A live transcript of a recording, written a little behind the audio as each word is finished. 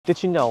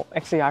Did you know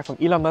XAI from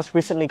Elon Musk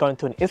recently got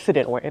into an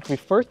incident where it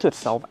referred to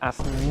itself as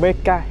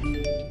mega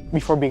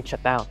before being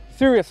shut down?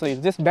 Seriously,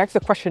 this begs the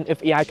question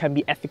if AI can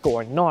be ethical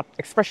or not,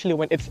 especially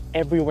when it's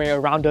everywhere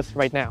around us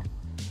right now.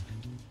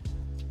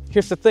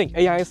 Here's the thing,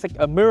 AI is like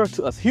a mirror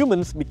to us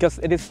humans because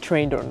it is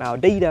trained on our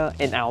data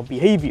and our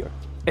behavior.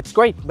 It's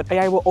great, but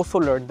AI will also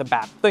learn the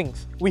bad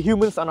things. We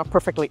humans are not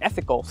perfectly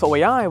ethical, so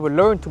AI will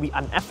learn to be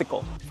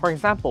unethical. For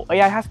example,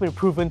 AI has been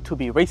proven to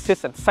be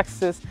racist and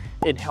sexist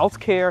in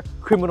healthcare,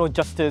 criminal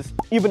justice,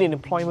 even in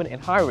employment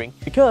and hiring,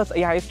 because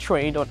AI is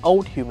trained on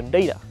old human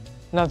data.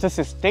 Now this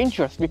is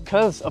dangerous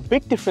because a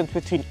big difference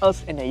between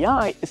us and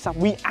AI is that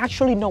we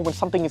actually know when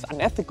something is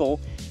unethical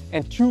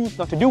and choose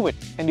not to do it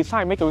and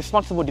decide to make a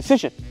responsible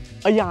decision.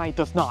 AI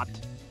does not.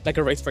 Like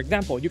a race, for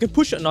example, you can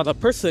push another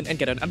person and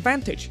get an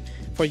advantage.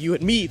 For you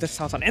and me, that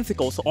sounds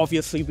unethical, so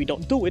obviously we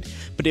don't do it.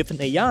 But if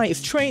an AI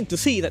is trained to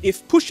see that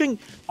if pushing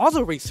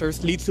other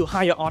racers leads to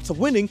higher odds of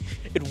winning,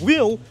 it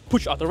will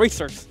push other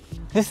racers.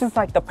 This is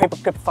like the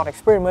paperclip thought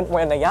experiment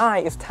where an AI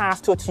is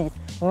tasked to achieve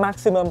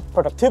maximum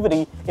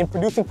productivity in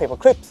producing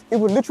paperclips. It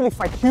would literally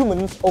fight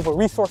humans over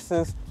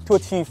resources to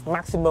achieve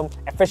maximum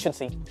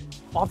efficiency.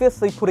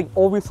 Obviously, putting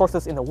all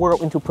resources in the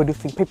world into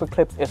producing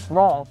paperclips is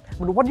wrong,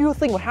 but what do you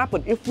think would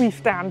happen if we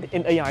stand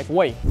in AI's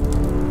way?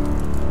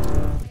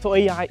 So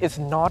AI is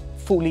not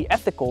fully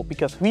ethical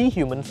because we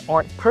humans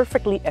aren't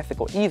perfectly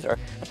ethical either.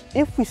 But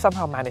if we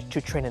somehow manage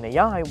to train an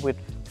AI with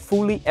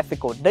fully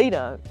ethical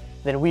data,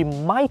 then we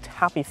might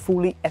have a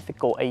fully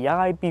ethical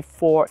AI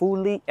before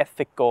fully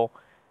ethical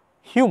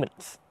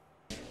humans.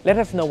 Let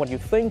us know what you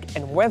think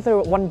and whether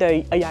one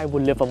day AI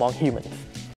will live among humans.